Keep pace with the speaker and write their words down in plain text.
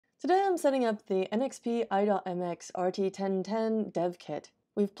Today I'm setting up the NXP i.MX RT1010 dev kit.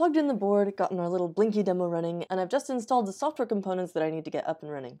 We've plugged in the board, gotten our little Blinky demo running, and I've just installed the software components that I need to get up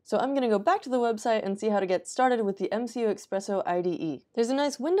and running. So I'm going to go back to the website and see how to get started with the MCU Expresso IDE. There's a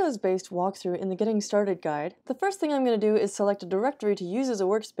nice Windows-based walkthrough in the Getting Started guide. The first thing I'm going to do is select a directory to use as a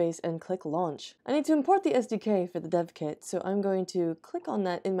workspace and click Launch. I need to import the SDK for the dev kit, so I'm going to click on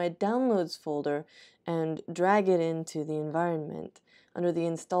that in my Downloads folder and drag it into the environment under the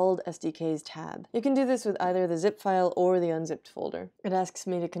Installed SDKs tab. You can do this with either the zip file or the unzipped folder. It asks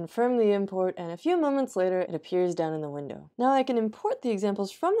me to confirm the import, and a few moments later it appears down in the window. Now I can import the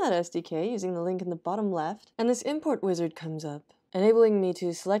examples from that SDK using the link in the bottom left, and this import wizard comes up, enabling me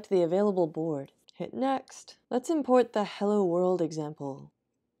to select the available board. Hit Next. Let's import the Hello World example.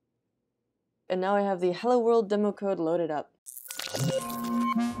 And now I have the Hello World demo code loaded up.